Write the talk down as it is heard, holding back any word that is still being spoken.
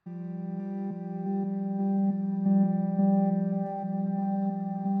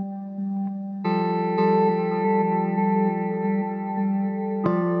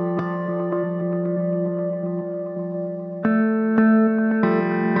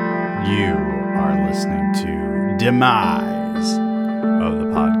You are listening to Demise of the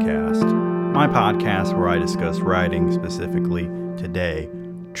Podcast, my podcast where I discuss writing, specifically today,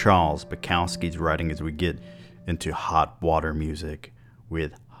 Charles Bukowski's writing as we get into hot water music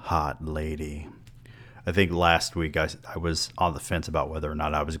with Hot Lady. I think last week I was on the fence about whether or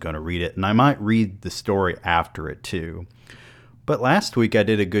not I was going to read it, and I might read the story after it too. But last week I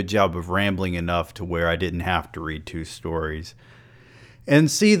did a good job of rambling enough to where I didn't have to read two stories.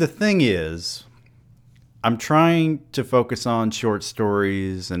 And see, the thing is, I'm trying to focus on short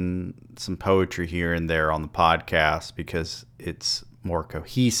stories and some poetry here and there on the podcast because it's more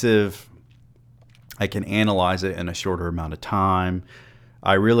cohesive. I can analyze it in a shorter amount of time.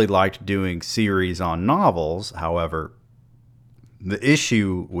 I really liked doing series on novels. However, the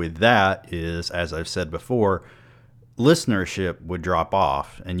issue with that is, as I've said before, listenership would drop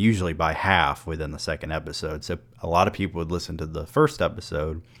off, and usually by half within the second episode. So a lot of people would listen to the first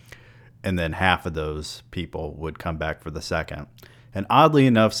episode, and then half of those people would come back for the second. And oddly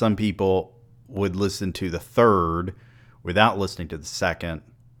enough, some people would listen to the third without listening to the second,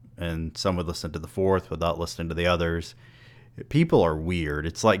 and some would listen to the fourth without listening to the others. People are weird.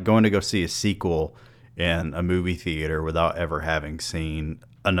 It's like going to go see a sequel in a movie theater without ever having seen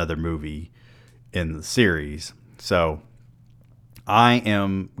another movie in the series. So I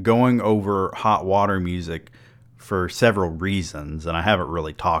am going over hot water music for several reasons, and I haven't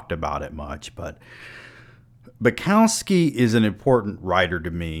really talked about it much, but Bukowski is an important writer to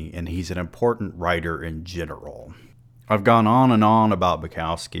me, and he's an important writer in general. I've gone on and on about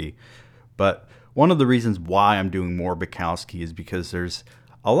Bukowski, but one of the reasons why I'm doing more Bukowski is because there's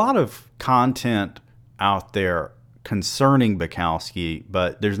a lot of content out there concerning Bukowski,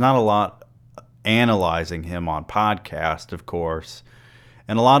 but there's not a lot analyzing him on podcast, of course.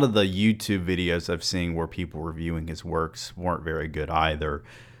 And a lot of the YouTube videos I've seen where people reviewing his works weren't very good either.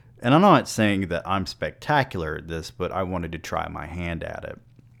 And I'm not saying that I'm spectacular at this, but I wanted to try my hand at it.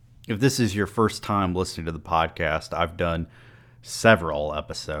 If this is your first time listening to the podcast, I've done several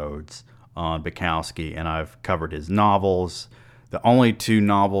episodes on Bukowski, and I've covered his novels. The only two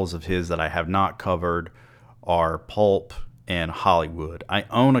novels of his that I have not covered are Pulp and Hollywood. I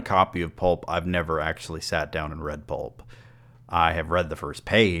own a copy of Pulp. I've never actually sat down and read Pulp. I have read the first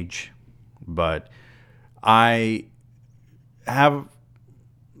page, but I have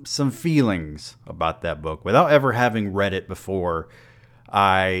some feelings about that book. Without ever having read it before,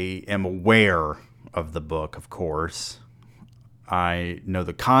 I am aware of the book, of course. I know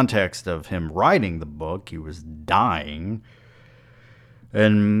the context of him writing the book. He was dying.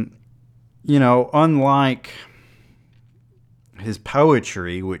 And, unlike his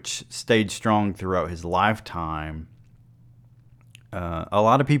poetry, which stayed strong throughout his lifetime, a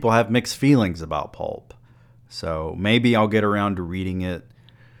lot of people have mixed feelings about Pulp. So maybe I'll get around to reading it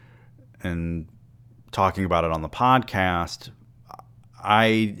and talking about it on the podcast.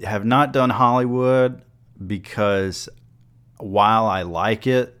 I have not done Hollywood because while I like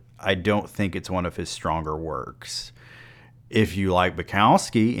it, I don't think it's one of his stronger works. If you like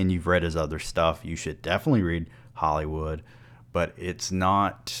Bukowski and you've read his other stuff, you should definitely read Hollywood, but it's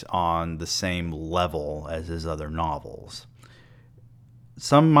not on the same level as his other novels.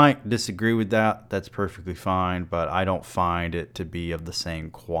 Some might disagree with that. That's perfectly fine, but I don't find it to be of the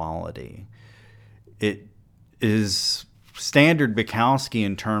same quality. It is standard Bukowski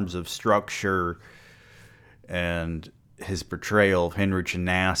in terms of structure and his portrayal of Henry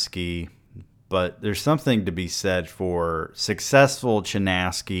Chinaski, but there's something to be said for successful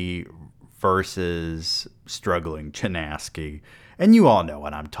Chinaski versus struggling Chinaski. And you all know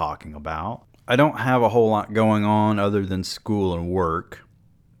what I'm talking about. I don't have a whole lot going on other than school and work.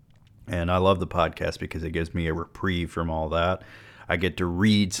 And I love the podcast because it gives me a reprieve from all that. I get to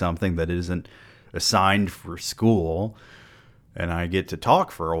read something that isn't assigned for school. And I get to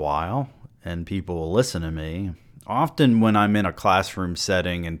talk for a while. And people will listen to me. Often when I'm in a classroom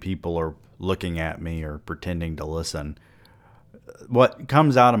setting and people are looking at me or pretending to listen, what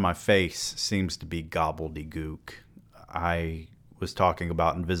comes out of my face seems to be gobbledygook. I was talking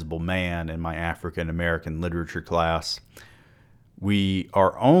about Invisible Man in my African American literature class. We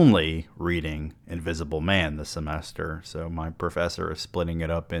are only reading Invisible Man this semester, so my professor is splitting it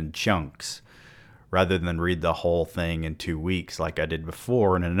up in chunks rather than read the whole thing in 2 weeks like I did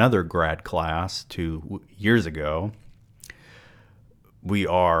before in another grad class 2 years ago. We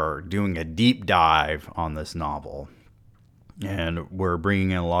are doing a deep dive on this novel, and we're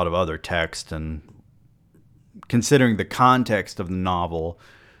bringing in a lot of other text and considering the context of the novel,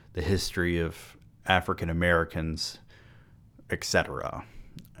 the history of African Americans, etc.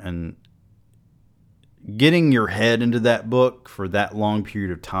 And getting your head into that book for that long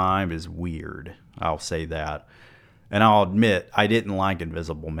period of time is weird. I'll say that. And I'll admit, I didn't like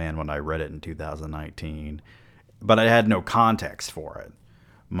Invisible Man when I read it in 2019, but I had no context for it.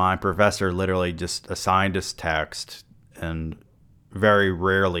 My professor literally just assigned us text and very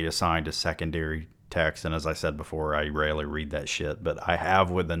rarely assigned a secondary text. And as I said before, I rarely read that shit, but I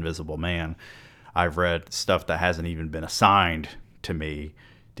have with Invisible Man. I've read stuff that hasn't even been assigned to me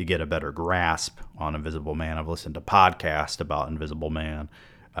to get a better grasp on Invisible Man. I've listened to podcasts about Invisible Man.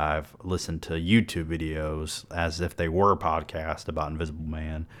 I've listened to YouTube videos as if they were podcasts about Invisible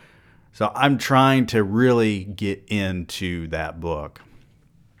Man. So I'm trying to really get into that book.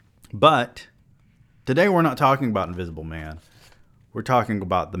 But today we're not talking about Invisible Man. We're talking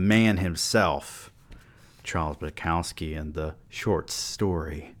about the man himself, Charles Bukowski, and the short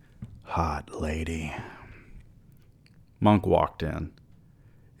story, Hot Lady. Monk walked in.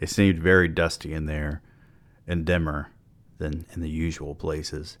 It seemed very dusty in there and dimmer than in the usual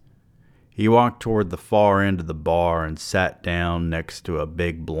places. He walked toward the far end of the bar and sat down next to a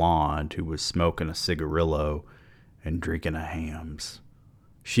big blonde who was smoking a cigarillo and drinking a Hamm's.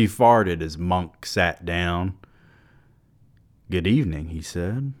 She farted as Monk sat down. "Good evening," he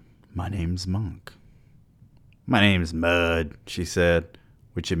said. "My name's Monk." "My name's Mud," she said,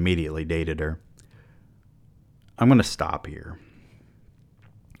 which immediately dated her. I'm going to stop here.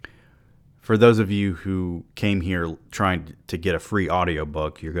 For those of you who came here trying to get a free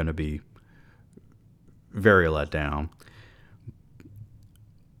audiobook, you're going to be very let down.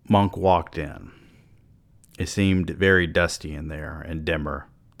 Monk walked in. It seemed very dusty in there and dimmer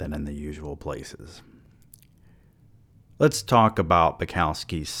than in the usual places. Let's talk about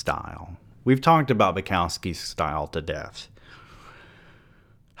Bukowski's style. We've talked about Bukowski's style to death.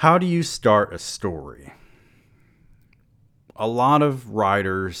 How do you start a story? A lot of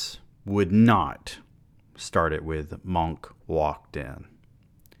writers would not start it with Monk walked in.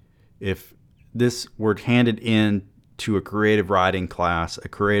 If this were handed in to a creative writing class, a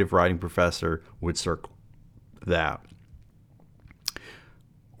creative writing professor would circle that.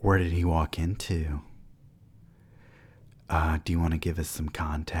 Where did he walk into? Do you want to give us some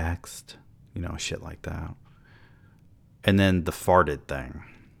context? Shit like that. And then the farted thing.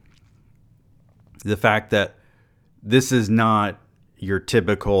 The fact that this is not your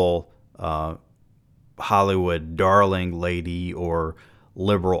typical Hollywood darling lady or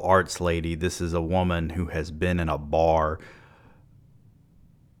liberal arts lady. This is a woman who has been in a bar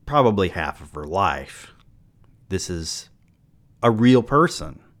probably half of her life. This is a real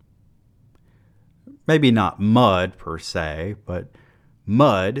person. Maybe not Mud per se, but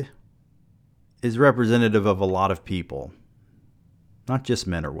Mud is representative of a lot of people. Not just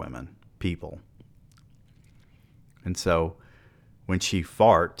men or women, people. And so when she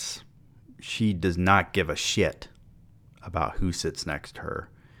farts, she does not give a shit about who sits next to her.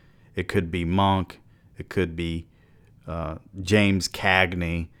 It could be Monk. It could be James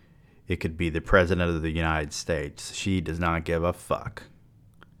Cagney. It could be the President of the United States. She does not give a fuck.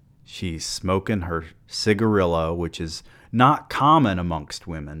 She's smoking her cigarillo, which is not common amongst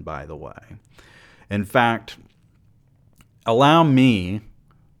women, by the way. In fact, allow me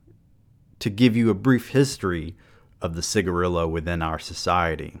to give you a brief history of the cigarillo within our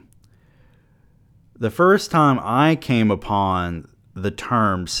society. The first time I came upon the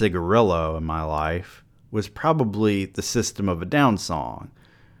term cigarillo in my life was probably the System of a Down song.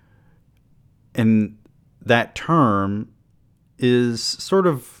 And that term is sort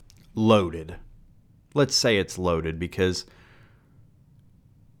of loaded. Let's say it's loaded because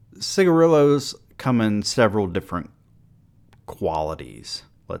cigarillos come in several different qualities,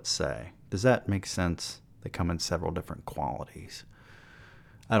 let's say. Does that make sense? They come in several different qualities.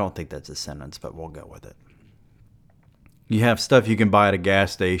 I don't think that's a sentence, but we'll go with it. You have stuff you can buy at a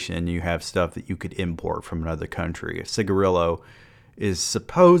gas station. You have stuff that you could import from another country. A cigarillo is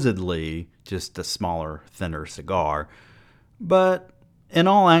supposedly just a smaller, thinner cigar. But in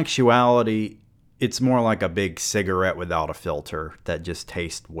all actuality, it's more like a big cigarette without a filter that just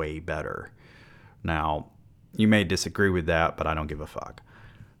tastes way better. Now, you may disagree with that, but I don't give a fuck.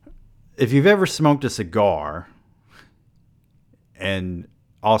 If you've ever smoked a cigar and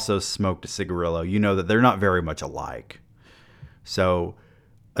also smoked a cigarillo, you know that they're not very much alike. So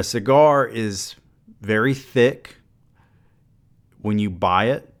a cigar is very thick. When you buy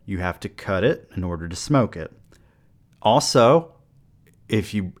it, you have to cut it in order to smoke it. Also,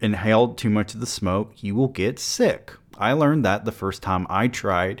 if you inhaled too much of the smoke, you will get sick. I learned that the first time I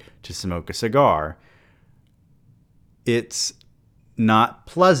tried to smoke a cigar. It's not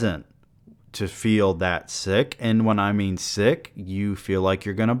pleasant to feel that sick. And when I mean sick, you feel like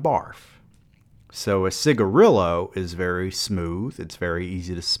you're going to barf. So a cigarillo is very smooth. It's very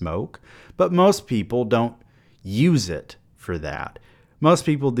easy to smoke. But most people don't use it for that. Most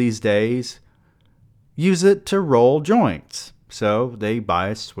people these days use it to roll joints. So they buy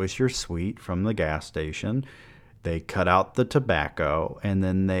a Swisher Sweet from the gas station. They cut out the tobacco and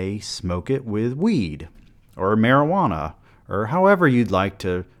then they smoke it with weed or marijuana or however you'd like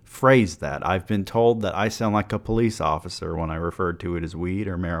to phrase that. I've been told that I sound like a police officer when I refer to it as weed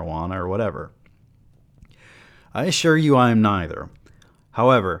or marijuana or whatever. I assure you I am neither.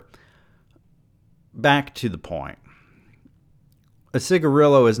 However, back to the point. A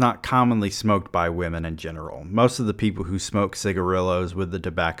cigarillo is not commonly smoked by women in general. Most of the people who smoke cigarillos with the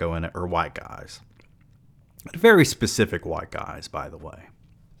tobacco in it are white guys. Very specific white guys, by the way.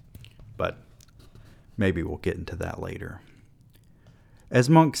 But maybe we'll get into that later. As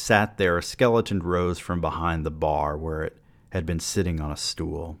Monk sat there, a skeleton rose from behind the bar where it had been sitting on a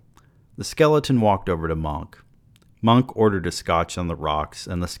stool. The skeleton walked over to Monk. Monk ordered a scotch on the rocks,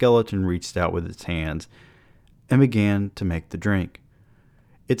 and the skeleton reached out with its hands and began to make the drink.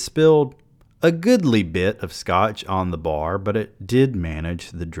 It spilled a goodly bit of scotch on the bar, but it did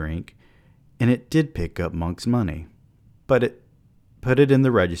manage the drink, and it did pick up Monk's money. But it put it in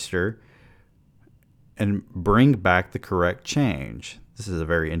the register and bring back the correct change. This is a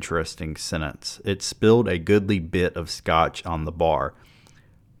very interesting sentence. It spilled a goodly bit of scotch on the bar,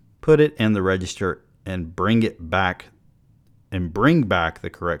 put it in the register, and bring back the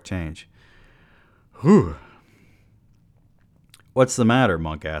correct change. Whew. What's the matter?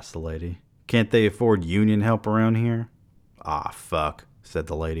 Monk asked the lady. Can't they afford union help around here? Ah, fuck, said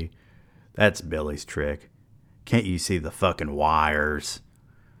the lady. That's Billy's trick. Can't you see the fucking wires?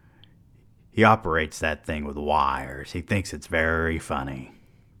 He operates that thing with wires. He thinks it's very funny.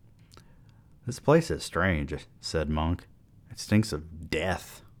 This place is strange, said Monk. It stinks of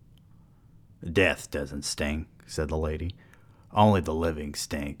death. Death doesn't stink, said the lady. Only the living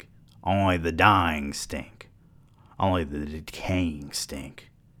stink. Only the dying stink. Only the decaying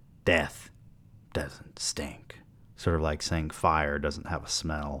stink. Death doesn't stink. Sort of like saying fire doesn't have a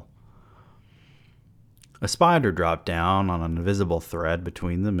smell. A spider dropped down on an invisible thread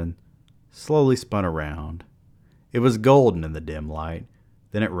between them and slowly spun around. It was golden in the dim light.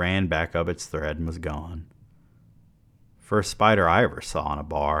 Then it ran back up its thread and was gone. First spider I ever saw in a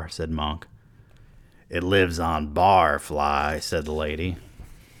bar, said Monk. It lives on barfly, said the lady.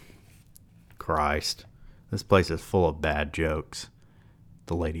 Christ, this place is full of bad jokes.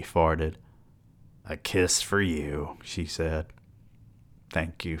 The lady farted. A kiss for you, she said.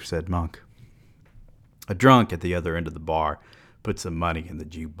 Thank you, said Monk. A drunk at the other end of the bar put some money in the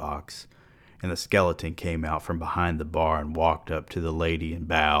jukebox, and the skeleton came out from behind the bar and walked up to the lady and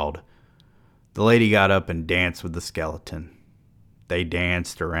bowed. The lady got up and danced with the skeleton. They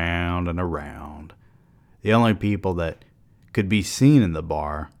danced around and around. The only people that could be seen in the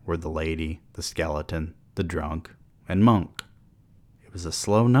bar were the lady, the skeleton, the drunk, and Monk. It was a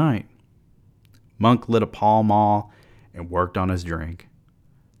slow night. Monk lit a Pall Mall and worked on his drink.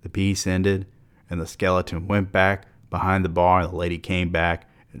 The piece ended, and the skeleton went back behind the bar. The lady came back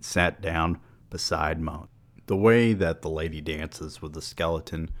and sat down beside Monk. The way that the lady dances with the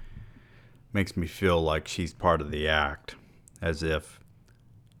skeleton makes me feel like she's part of the act, as if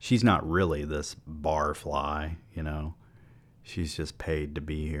she's not really this barfly, you know. She's just paid to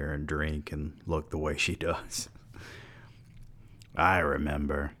be here and drink and look the way she does. I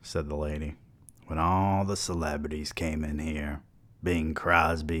remember, said the lady, when all the celebrities came in here. Bing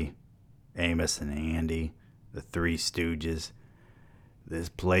Crosby, Amos and Andy, the Three Stooges. This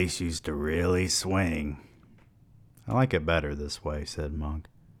place used to really swing. I like it better this way, said Monk.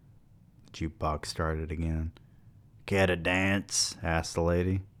 The jukebox started again. Care to dance? Asked the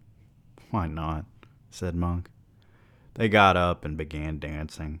lady. Why not? Said Monk. They got up and began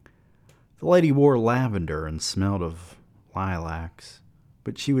dancing. The lady wore lavender and smelled of lilacs,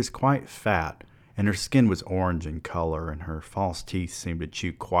 but she was quite fat, and her skin was orange in color, and her false teeth seemed to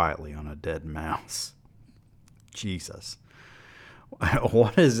chew quietly on a dead mouse. Jesus.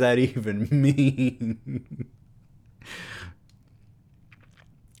 What does that even mean?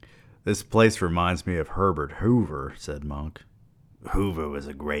 This place reminds me of Herbert Hoover, said Monk. Hoover was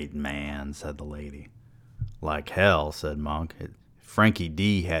a great man, said the lady. Like hell, said Monk. If Frankie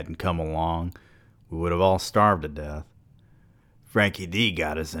D hadn't come along, we would have all starved to death. Frankie D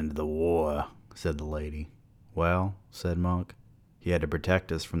got us into the war, said the lady. Well, said Monk, he had to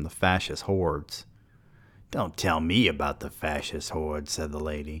protect us from the fascist hordes. Don't tell me about the fascist hordes, said the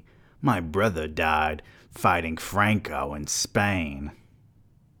lady. My brother died fighting Franco in Spain.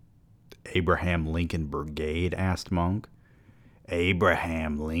 Abraham Lincoln Brigade? Asked Monk.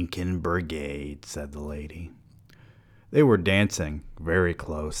 Abraham Lincoln Brigade, said the lady. They were dancing very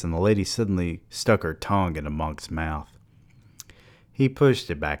close, and the lady suddenly stuck her tongue into Monk's mouth. He pushed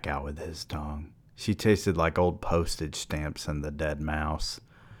it back out with his tongue. She tasted like old postage stamps and the dead mouse.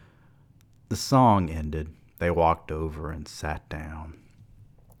 The song ended. They walked over and sat down.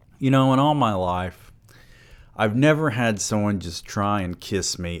 In all my life, I've never had someone just try and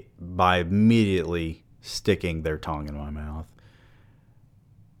kiss me by immediately sticking their tongue in my mouth.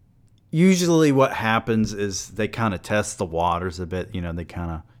 Usually what happens is they kind of test the waters a bit. They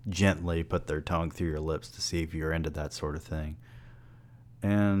kind of gently put their tongue through your lips to see if you're into that sort of thing.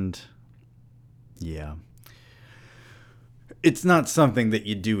 And, yeah. It's not something that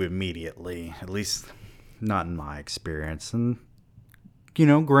you do immediately, at least not in my experience. And,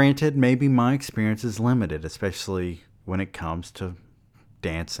 granted, maybe my experience is limited, especially when it comes to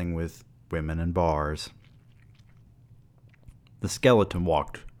dancing with women in bars. The skeleton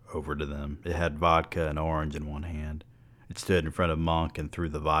walked over to them. It had vodka and orange in one hand. It stood in front of Monk and threw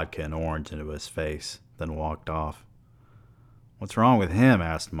the vodka and orange into his face, then walked off. "What's wrong with him?"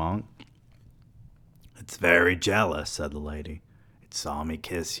 asked Monk. "It's very jealous," said the lady. "It saw me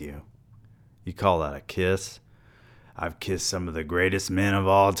kiss you." "You call that a kiss?" "I've kissed some of the greatest men of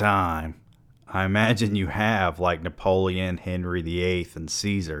all time." "I imagine you have, like Napoleon, Henry VIII, and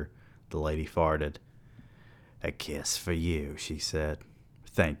Caesar," the lady farted. "A kiss for you," she said.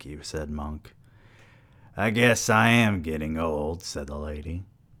 "Thank you," said Monk. "I guess I am getting old," said the lady.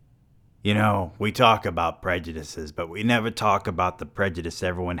 We talk about prejudices, but we never talk about the prejudice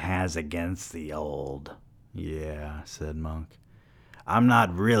everyone has against the old." "Yeah," said Monk. "I'm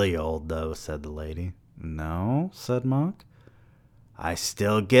not really old, though," said the lady. "No?" said Monk. "I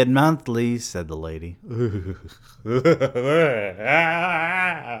still get monthlies," said the lady.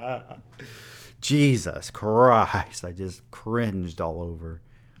 Jesus Christ, I just cringed all over.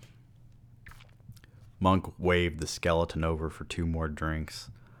 Monk waved the skeleton over for 2 more drinks.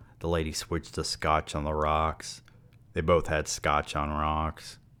 The lady switched to scotch on the rocks. They both had scotch on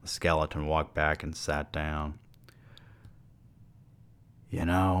rocks. The skeleton walked back and sat down.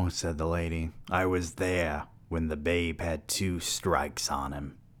 Said the lady, "I was there when the babe had 2 strikes on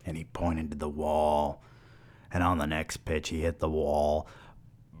him," and he pointed to the wall. "And on the next pitch, he hit the wall,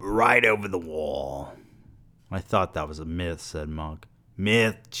 right over the wall." "I thought that was a myth," said Monk.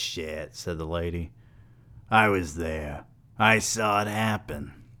 "Myth shit," said the lady. "I was there. I saw it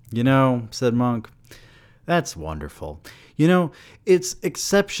happen." Said Monk, "that's wonderful. It's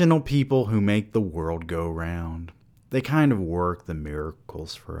exceptional people who make the world go round. They kind of work the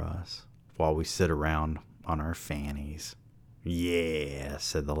miracles for us while we sit around on our fannies." "Yeah,"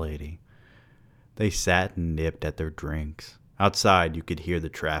 said the lady. They sat and nipped at their drinks. Outside, you could hear the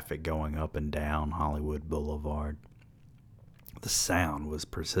traffic going up and down Hollywood Boulevard. The sound was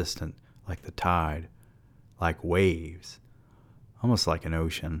persistent, like the tide, like waves, almost like an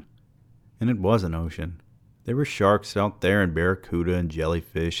ocean. And it was an ocean. There were sharks out there, and barracuda, and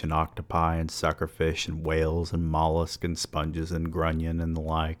jellyfish, and octopi, and suckerfish, and whales, and mollusks, and sponges, and grunion, and the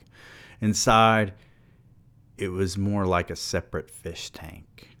like. Inside, it was more like a separate fish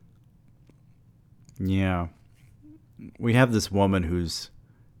tank. Yeah. We have this woman who's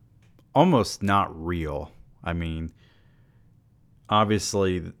almost not real. I mean,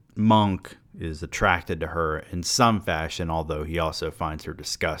 obviously, Monk is attracted to her in some fashion, although he also finds her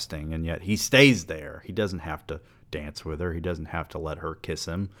disgusting, and yet he stays there. He doesn't have to dance with her. He doesn't have to let her kiss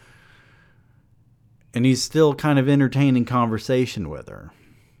him. And he's still kind of entertaining conversation with her.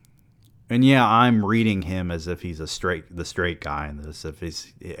 And yeah, I'm reading him as if he's the straight guy in this,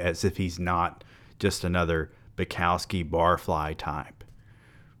 as if he's not just another Bukowski barfly type.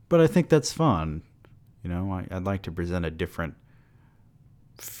 But I think that's fun. I'd like to present a different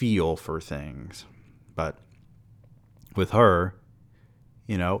feel for things. But with her,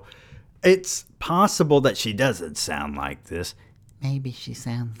 it's possible that she doesn't sound like this. Maybe she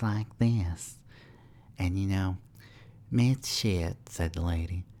sounds like this. And myth shit, said the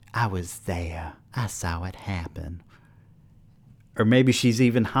lady. I was there. I saw it happen. Or maybe she's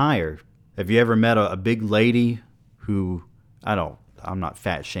even higher. Have you ever met a big lady who, I'm not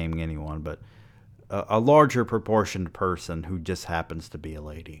fat shaming anyone, but a larger proportioned person who just happens to be a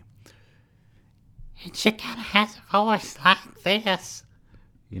lady? And she kind of has a voice like this.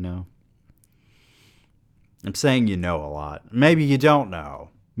 I'm saying a lot. Maybe you don't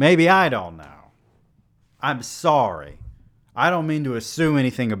know. Maybe I don't know. I'm sorry. I don't mean to assume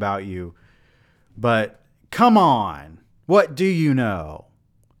anything about you, but come on. What do you know?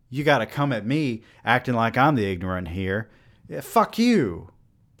 You got to come at me acting like I'm the ignorant here. Yeah, fuck you.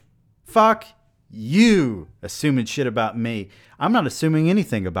 Fuck You assuming shit about me. I'm not assuming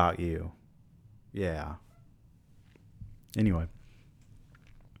anything about you. Yeah. Anyway.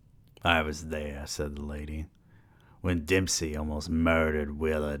 I was there, said the lady, when Dempsey almost murdered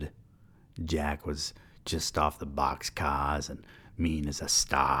Willard. Jack was just off the boxcars and mean as a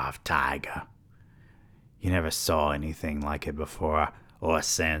starved tiger. You never saw anything like it before or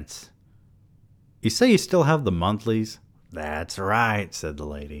since. You say you still have the monthlies? That's right, said the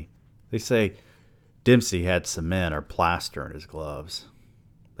lady. They say Dempsey had cement or plaster in his gloves.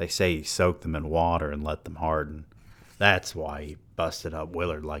 They say he soaked them in water and let them harden. That's why he busted up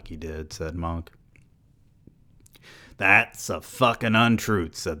Willard like he did, said Monk. That's a fucking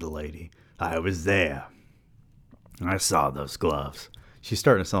untruth, said the lady. I was there. I saw those gloves. She's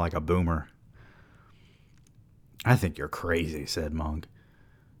starting to sound like a boomer. I think you're crazy, said Monk.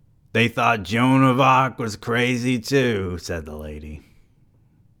 They thought Joan of Arc was crazy too, said the lady.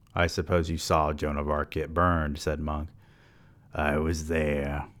 I suppose you saw Joan of Arc get burned, said Monk. I was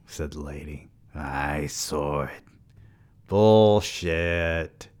there, said the lady. I saw it.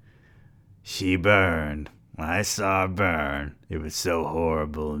 Bullshit. She burned. I saw her burn. It was so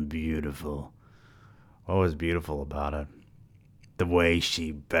horrible and beautiful. What was beautiful about it? The way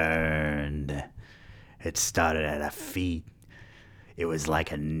she burned. It started at her feet. It was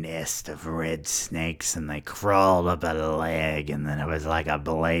like a nest of red snakes, and they crawled up at her leg, and then it was like a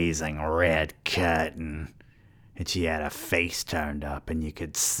blazing red curtain. And she had her face turned up, and you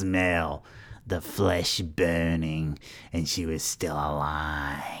could smell the flesh burning, and she was still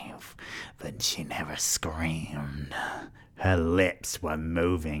alive, but she never screamed. Her lips were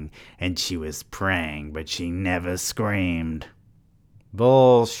moving, and she was praying, but she never screamed.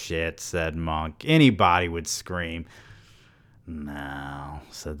 Bullshit, said Monk. Anybody would scream. No,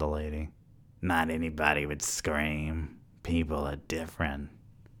 said the lady. Not anybody would scream. People are different.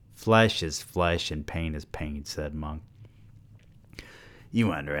 Flesh is flesh and pain is pain, said Monk.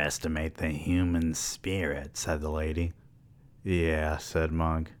 You underestimate the human spirit, said the lady. Yeah, said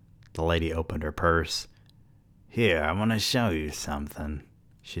Monk. The lady opened her purse. Here, I want to show you something.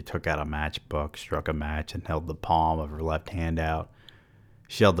 She took out a matchbook, struck a match, and held the palm of her left hand out.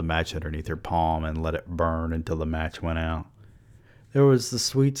 She held the match underneath her palm and let it burn until the match went out. There was the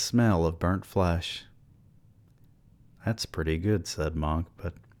sweet smell of burnt flesh. That's pretty good, said Monk,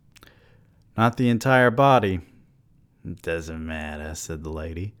 but not the entire body. It doesn't matter, said the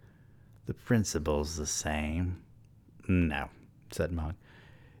lady. The principle's the same. No, said Monk.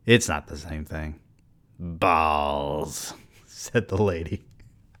 It's not the same thing. Balls, said the lady.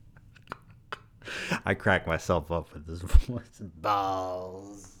 I cracked myself up with this voice.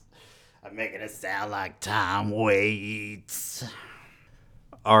 Balls. I'm making it sound like Tom Waits.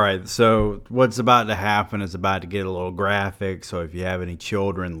 All right, so what's about to happen is about to get a little graphic. So if you have any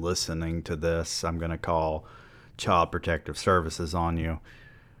children listening to this, I'm going to call Child Protective Services on you.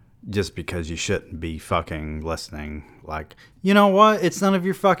 Just because you shouldn't be fucking listening. Like, you know what? It's none of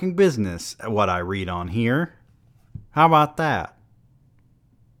your fucking business what I read on here. How about that?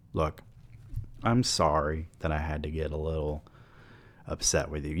 Look, I'm sorry that I had to get a little upset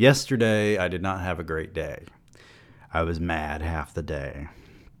with you. Yesterday, I did not have a great day. I was mad half the day.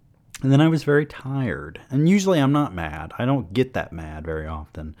 And then I was very tired. And usually I'm not mad. I don't get that mad very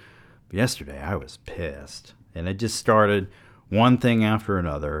often. But yesterday, I was pissed. And it just started one thing after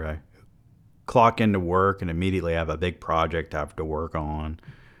another. I clock into work and immediately have a big project I have to work on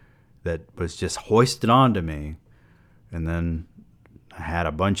that was just hoisted onto me. And then I had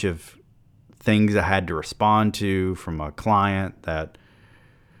a bunch of things I had to respond to from a client that,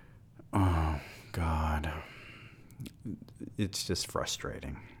 oh, God, it's just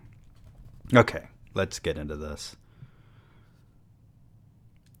frustrating. Okay, let's get into this.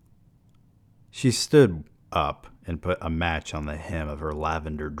 She stood up and put a match on the hem of her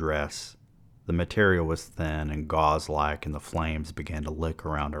lavender dress. The material was thin and gauze-like, and the flames began to lick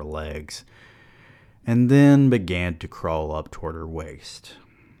around her legs, and then began to crawl up toward her waist.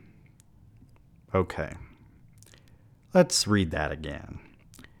 Okay, let's read that again.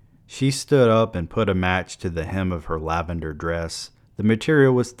 She stood up and put a match to the hem of her lavender dress. The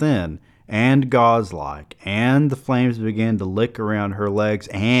material was thin and gauze-like, and the flames began to lick around her legs,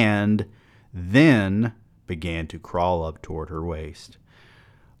 and then began to crawl up toward her waist.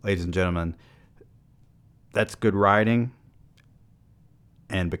 Ladies and gentlemen, that's good writing,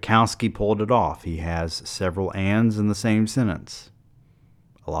 and Bukowski pulled it off. He has several ands in the same sentence.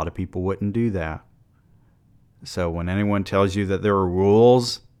 A lot of people wouldn't do that. So when anyone tells you that there are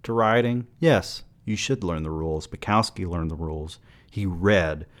rules to writing, yes, you should learn the rules. Bukowski learned the rules. He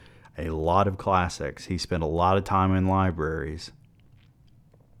read a lot of classics. He spent a lot of time in libraries.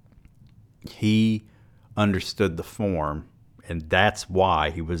 He understood the form, and that's why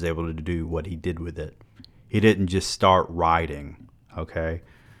he was able to do what he did with it. He didn't just start writing, okay?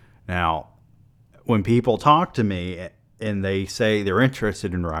 Now, when people talk to me and they say they're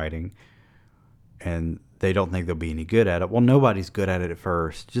interested in writing and they don't think they'll be any good at it, well, nobody's good at it at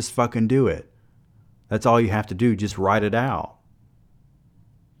first. Just fucking do it. That's all you have to do. Just write it out.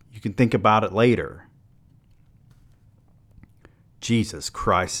 You can think about it later. Jesus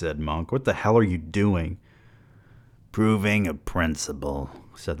Christ, said Monk. What the hell are you doing? Proving a principle,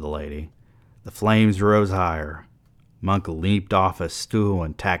 said the lady. The flames rose higher. Monk leaped off a stool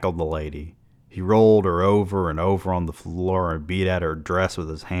and tackled the lady. He rolled her over and over on the floor and beat at her dress with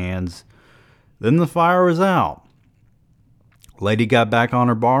his hands. Then the fire was out. The lady got back on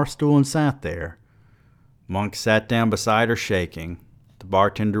her bar stool and sat there. Monk sat down beside her, shaking. The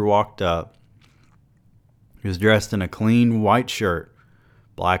bartender walked up. He was dressed in a clean white shirt,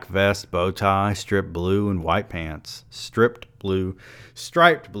 black vest, bow tie, striped blue and white pants. Striped blue,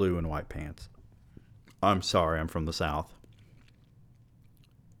 striped blue and white pants. I'm sorry, I'm from the South.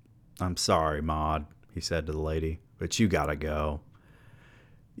 I'm sorry, Maud, he said to the lady, but you gotta go.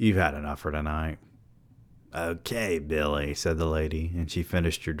 You've had enough for tonight. Okay, Billy, said the lady, and she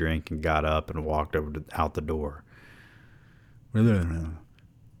finished her drink and got up and walked out the door.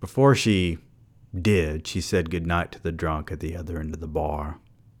 Before she did, she said goodnight to the drunk at the other end of the bar.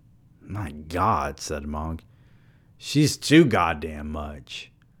 My God, said Monk. She's too goddamn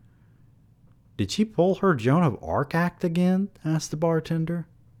much. Did she pull her Joan of Arc act again? Asked the bartender.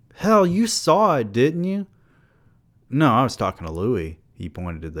 Hell, you saw it, didn't you? No, I was talking to Louis. He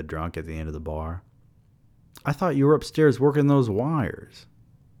pointed to the drunk at the end of the bar. I thought you were upstairs working those wires.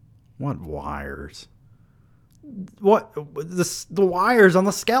 What wires? What? The wires on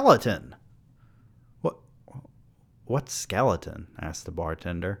the skeleton. What skeleton? Asked the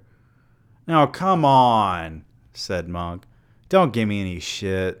bartender. Now, come on, said Monk. Don't give me any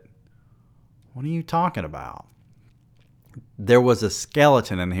shit. What are you talking about? There was a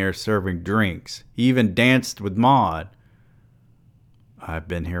skeleton in here serving drinks. He even danced with Maud. I've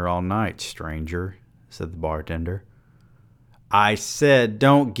been here all night, stranger, said the bartender. I said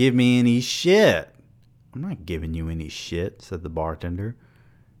don't give me any shit. I'm not giving you any shit, said the bartender.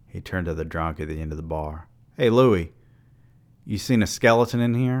 He turned to the drunk at the end of the bar. Hey, Louis, you seen a skeleton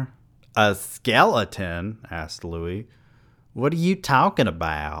in here? A skeleton? Asked Louis. What are you talking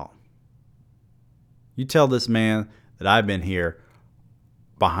about? You tell this man that I've been here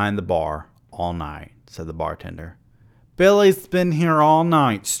behind the bar all night, said the bartender. Billy's been here all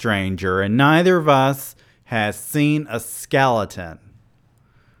night, stranger, and neither of us has seen a skeleton.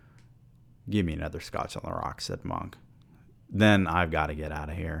 Give me another scotch on the rocks, said Monk. Then I've got to get out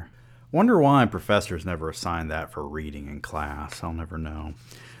of here. Wonder why professors never assigned that for reading in class. I'll never know.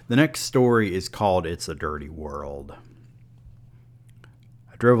 The next story is called It's a Dirty World.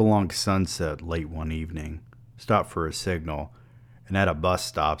 I drove along Sunset late one evening, stopped for a signal, and at a bus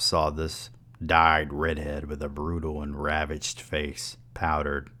stop saw this dyed redhead with a brutal and ravaged face,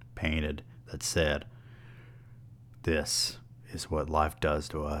 powdered, painted, that said, "This is what life does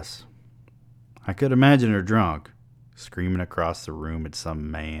to us." I could imagine her drunk, screaming across the room at some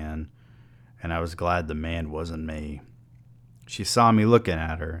man, and I was glad the man wasn't me. She saw me looking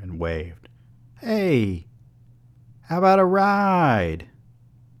at her and waved. Hey, how about a ride?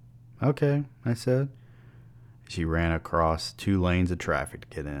 Okay, I said. She ran across 2 lanes of traffic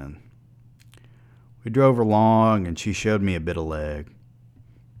to get in. We drove along and she showed me a bit of leg.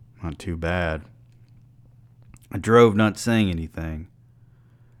 Not too bad. I drove not saying anything.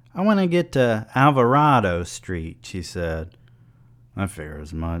 I want to get to Alvarado Street, she said. I figure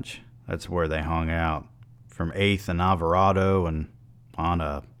as much. That's where they hung out. From 8th and Alvarado and on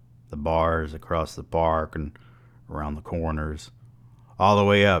up. The bars across the park and around the corners. All the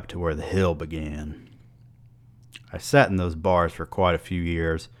way up to where the hill began. I sat in those bars for quite a few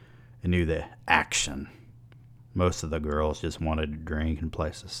years and knew the action. Most of the girls just wanted to drink and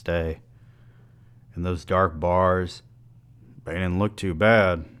place to stay. In those dark bars, they didn't look too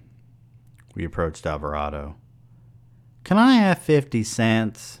bad. We approached Alvarado. Can I have 50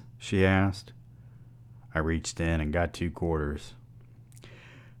 cents? She asked. I reached in and got 2 quarters.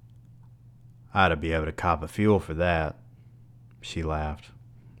 I ought to be able to cop a fuel for that. She laughed.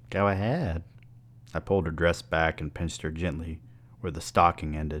 Go ahead. I pulled her dress back and pinched her gently where the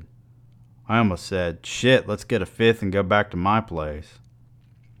stocking ended. I almost said, shit, let's get a 5th and go back to my place.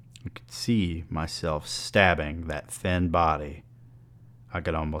 I could see myself stabbing that thin body. I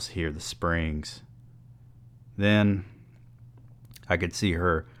could almost hear the springs. Then I could see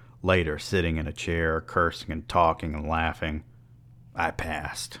her later sitting in a chair, cursing and talking and laughing. I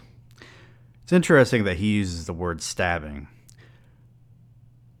passed. It's interesting that he uses the word stabbing.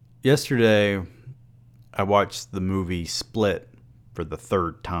 Yesterday, I watched the movie Split for the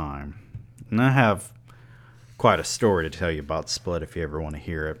third time. And I have quite a story to tell you about Split if you ever want to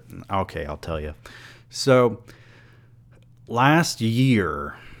hear it. Okay, I'll tell you. So, last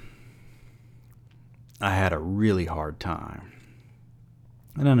year, I had a really hard time.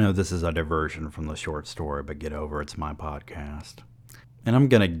 And I know this is a diversion from the short story, but get over it. It's my podcast. And I'm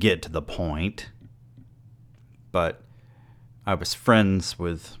going to get to the point. But I was friends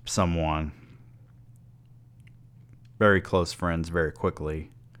with someone, very close friends, very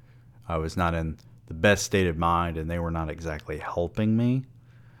quickly. I was not in the best state of mind, and they were not exactly helping me.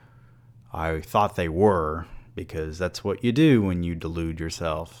 I thought they were, because that's what you do when you delude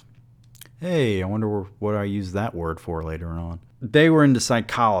yourself. Hey, I wonder what I use that word for later on. They were into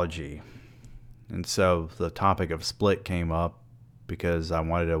psychology, and so the topic of Split came up because I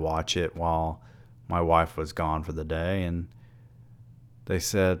wanted to watch it while my wife was gone for the day, and they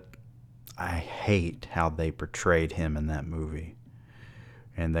said, I hate how they portrayed him in that movie.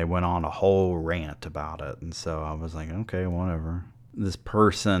 And they went on a whole rant about it, and so I was like, okay, whatever. This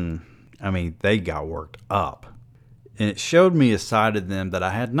person, they got worked up. And it showed me a side of them that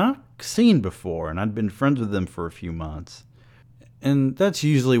I had not seen before, and I'd been friends with them for a few months. And that's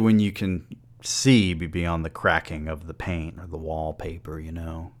usually when you can see beyond the cracking of the paint or the wallpaper,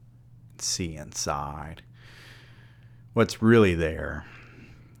 see inside what's really there.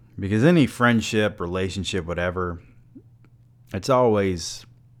 Because any friendship, relationship, whatever, it's always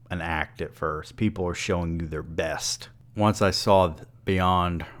an act at first. People are showing you their best. Once I saw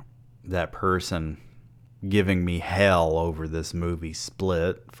beyond that person giving me hell over this movie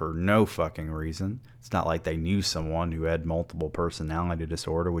Split for no fucking reason. It's not like they knew someone who had multiple personality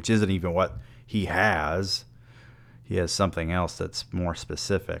disorder, which isn't even what he has. He has something else that's more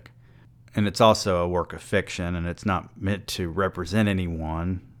specific. And it's also a work of fiction, and it's not meant to represent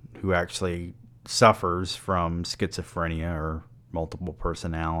anyone who actually suffers from schizophrenia or multiple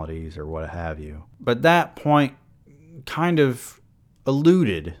personalities or what have you. But that point kind of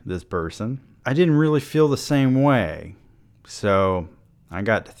eluded this person. I didn't really feel the same way. So I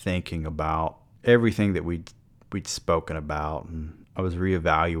got to thinking about everything that we'd spoken about, and I was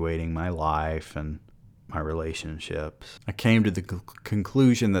reevaluating my life and my relationships. I came to the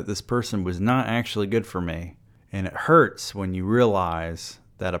conclusion that this person was not actually good for me. And it hurts when you realize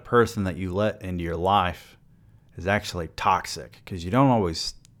that a person that you let into your life is actually toxic, because you don't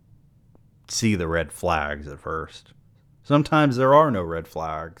always see the red flags at first. Sometimes there are no red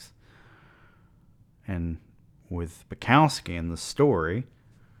flags. And with Bukowski in the story,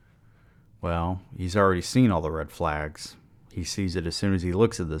 well, he's already seen all the red flags. He sees it as soon as he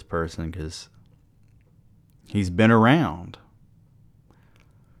looks at this person because he's been around.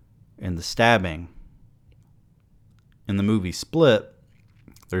 And the stabbing in the movie Split,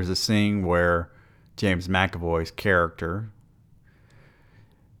 there's a scene where James McAvoy's character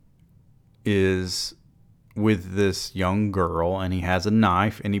is with this young girl, and he has a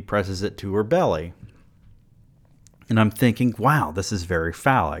knife and he presses it to her belly. And I'm thinking, wow, this is very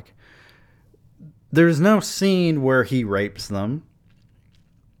phallic. There's no scene where he rapes them.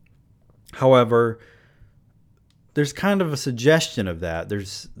 However, there's kind of a suggestion of that.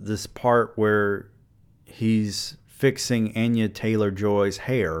 There's this part where he's fixing Anya Taylor-Joy's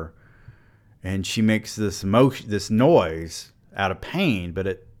hair, and she makes this noise out of pain, but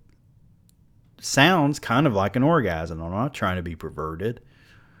it sounds kind of like an orgasm. I'm not trying to be perverted.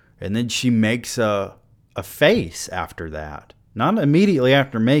 And then she makes a face after that. Not immediately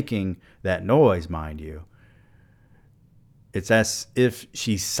after making that noise, mind you. It's as if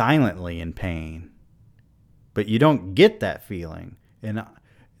she's silently in pain. But you don't get that feeling. And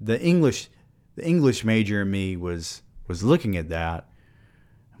the English major in me was looking at that.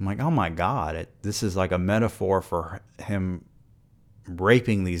 I'm like, oh my God, this is like a metaphor for him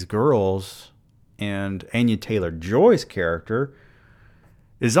raping these girls. And Anya Taylor-Joy's character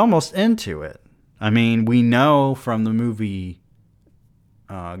is almost into it. We know from the movie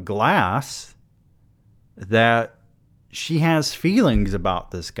Glass that she has feelings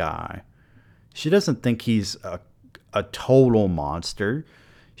about this guy. She doesn't think he's a total monster.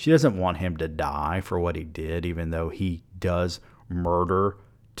 She doesn't want him to die for what he did, even though he does murder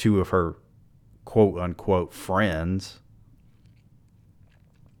two of her quote-unquote friends.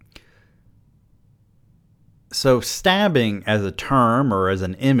 So stabbing as a term or as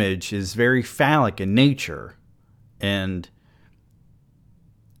an image is very phallic in nature. And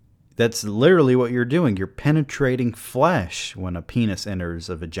that's literally what you're doing. You're penetrating flesh when a penis enters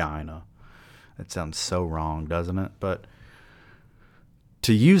a vagina. That sounds so wrong, doesn't it? But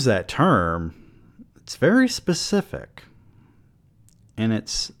to use that term, it's very specific. And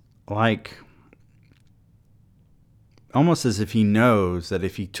it's like almost as if he knows that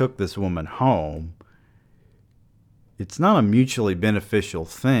if he took this woman home, it's not a mutually beneficial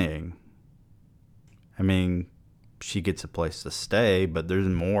thing. I mean, she gets a place to stay, but there's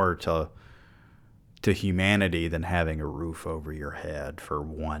more to humanity than having a roof over your head for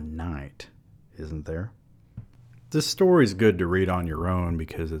one night, isn't there? This story's good to read on your own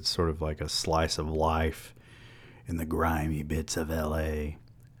because it's sort of like a slice of life in the grimy bits of LA. I'm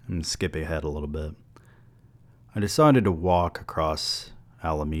going to skip ahead a little bit. I decided to walk across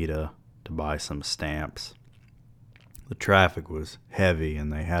Alameda to buy some stamps. The traffic was heavy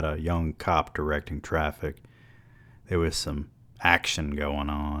and they had a young cop directing traffic. There was some action going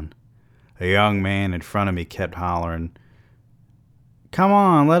on. A young man in front of me kept hollering, "Come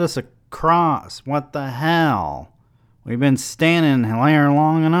on, let us across. What the hell? We've been standing here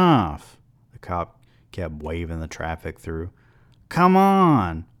long enough." The cop kept waving the traffic through. "Come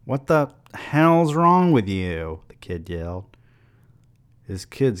on. What the hell's wrong with you?" the kid yelled. His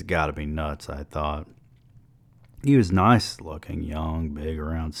kid's gotta be nuts, I thought. He was nice looking, young, big,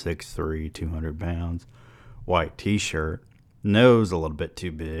 around 6'3", 200 pounds. White t-shirt. Nose a little bit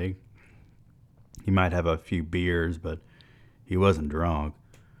too big. He might have a few beers, but he wasn't drunk.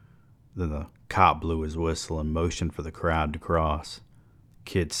 Then the cop blew his whistle and motioned for the crowd to cross. The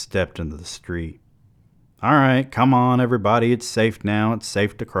kid stepped into the street. "All right, come on, everybody. It's safe now. It's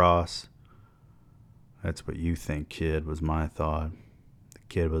safe to cross." "That's what you think, kid," was my thought. The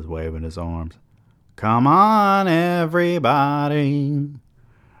kid was waving his arms. "Come on, everybody."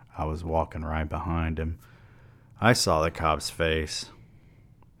 I was walking right behind him. I saw the cop's face.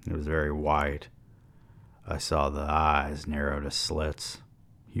 It was very white. I saw the eyes narrow to slits.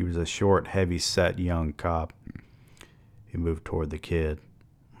 He was a short, heavy-set young cop. He moved toward the kid.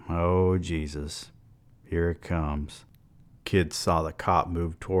 Oh, Jesus. Here it comes. Kid saw the cop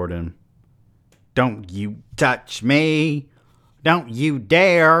move toward him. "Don't you touch me! Don't you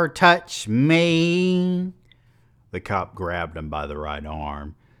dare touch me!" The cop grabbed him by the right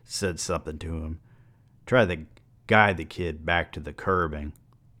arm, said something to him, tried to guide the kid back to the curbing.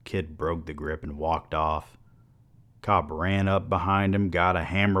 Kid broke the grip and walked off. Cop ran up behind him, got a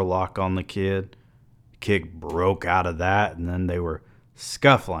hammerlock on the kid. The kid broke out of that, and then they were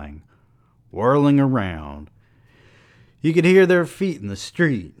scuffling, whirling around. You could hear their feet in the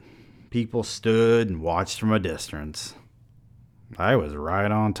street. People stood and watched from a distance. I was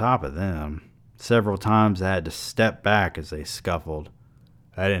right on top of them. Several times I had to step back as they scuffled.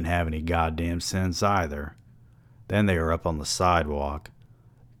 I didn't have any goddamn sense either. Then they were up on the sidewalk.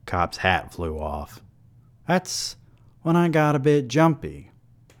 Cop's hat flew off. That's when I got a bit jumpy.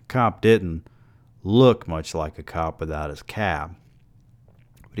 The cop didn't look much like a cop without his cap,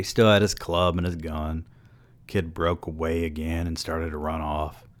 but he still had his club and his gun. Kid broke away again and started to run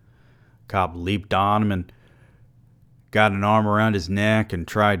off. Cop leaped on him and got an arm around his neck and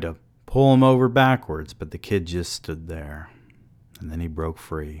tried to pull him over backwards, but the kid just stood there. And then he broke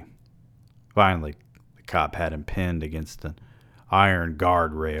free. Finally, the cop had him pinned against an iron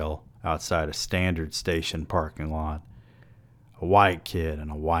guardrail outside a Standard Station parking lot. A white kid and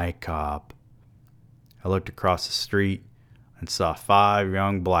a white cop. I looked across the street and saw 5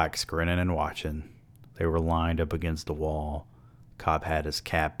 young blacks grinning and watching. They were lined up against the wall. The cop had his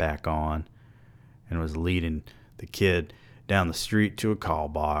cap back on and was leading the kid down the street to a call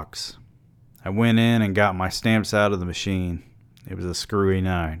box. I went in and got my stamps out of the machine. It was a screwy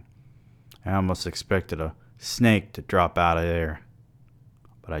night. I almost expected a snake to drop out of there,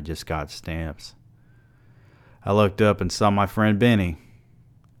 but I just got stamps. I looked up and saw my friend Benny.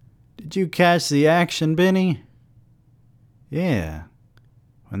 "Did you catch the action, Benny?" "Yeah.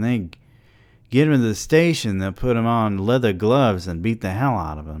 When they get him to the station, they'll put him on leather gloves and beat the hell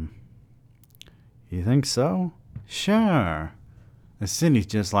out of him." "You think so?" "Sure. The city's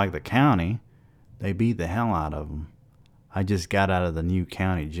just like the county. They beat the hell out of him. I just got out of the new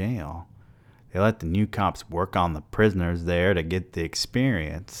county jail. They let the new cops work on the prisoners there to get the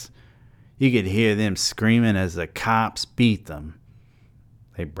experience. You could hear them screaming as the cops beat them.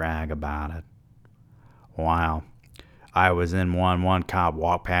 They brag about it. While I was in one cop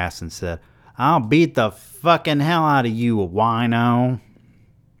walked past and said, "I'll beat the fucking hell out of you, wino."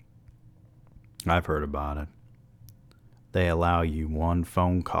 I've heard about it. They allow you one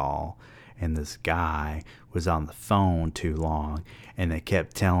phone call, and this guy was on the phone too long, and they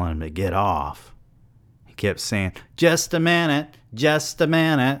kept telling him to get off. He kept saying, just a minute.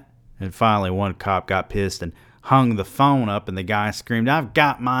 And finally one cop got pissed and hung the phone up, and the guy screamed, "I've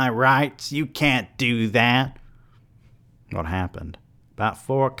got my rights. You can't do that." What happened? About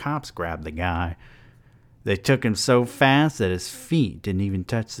 4 cops grabbed the guy. They took him so fast that his feet didn't even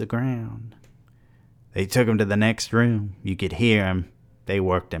touch the ground. They took him to the next room. You could hear him. They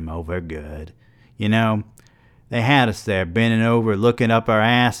worked him over good. You know, they had us there bending over, looking up our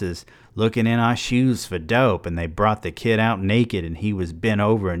asses, looking in our shoes for dope, and they brought the kid out naked, and he was bent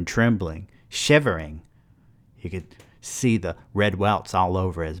over and trembling, shivering. You could see the red welts all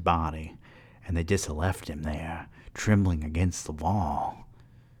over his body, and they just left him there, trembling against the wall.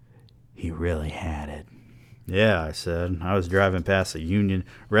 He really had it. Yeah, I said. I was driving past a Union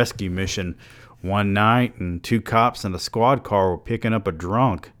rescue mission one night, and 2 cops in a squad car were picking up a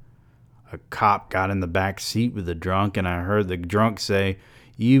drunk. A cop got in the back seat with the drunk, and I heard the drunk say,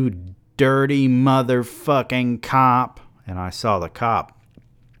 "You dirty motherfucking cop." And I saw the cop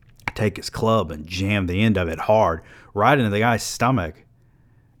take his club and jam the end of it hard right into the guy's stomach.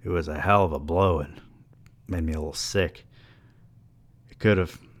 It was a hell of a blow and made me a little sick. It could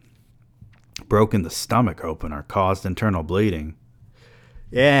have broken the stomach open or caused internal bleeding.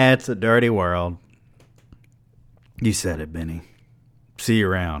 Yeah, it's a dirty world. You said it, Benny. See you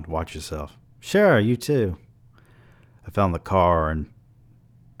around. Watch yourself. Sure, you too. I found the car and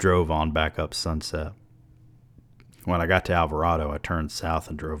drove on back up Sunset. When I got to Alvarado, I turned south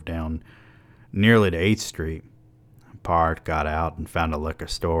and drove down nearly to 8th Street. I parked, got out, and found a liquor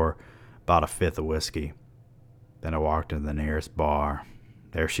store, bought a 5th of whiskey. Then I walked into the nearest bar.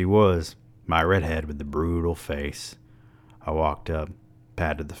 There she was, my redhead with the brutal face. I walked up,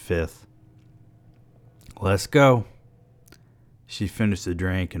 patted the 5th. "Let's go." She finished the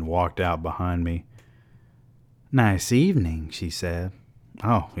drink and walked out behind me. "Nice evening," she said.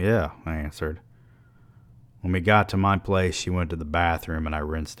 "Oh, yeah," I answered. When we got to my place, she went to the bathroom and I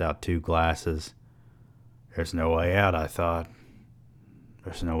rinsed out 2 glasses. There's no way out, I thought.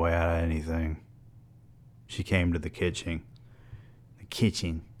 There's no way out of anything. She came to the kitchen.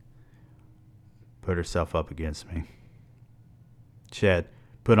 Put herself up against me. She had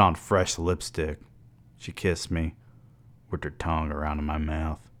put on fresh lipstick. She kissed me, with her tongue around my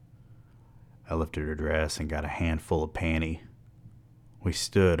mouth. I lifted her dress and got a handful of panty. We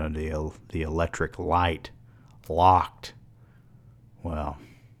stood under the electric light, locked. Well,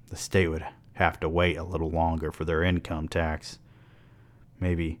 the state would have to wait a little longer for their income tax.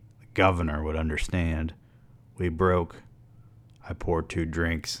 Maybe the governor would understand. We broke. I poured 2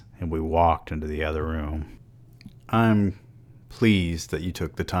 drinks, and we walked into the other room. I'm pleased that you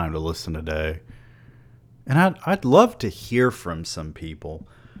took the time to listen today. And I'd love to hear from some people.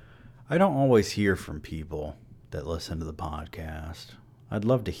 I don't always hear from people that listen to the podcast. I'd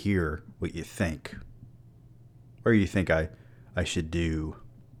love to hear what you think. Or you think I should do.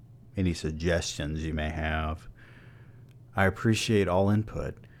 Any suggestions you may have. I appreciate all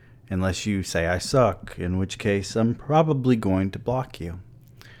input. Unless you say I suck, in which case I'm probably going to block you.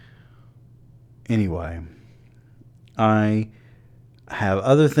 Anyway, I have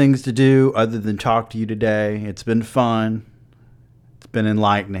other things to do other than talk to you today. It's been fun. It's been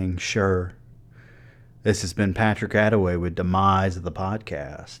enlightening, sure. This has been Patrick Attaway with Demise of the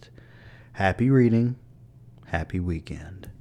Podcast. Happy reading. Happy weekend.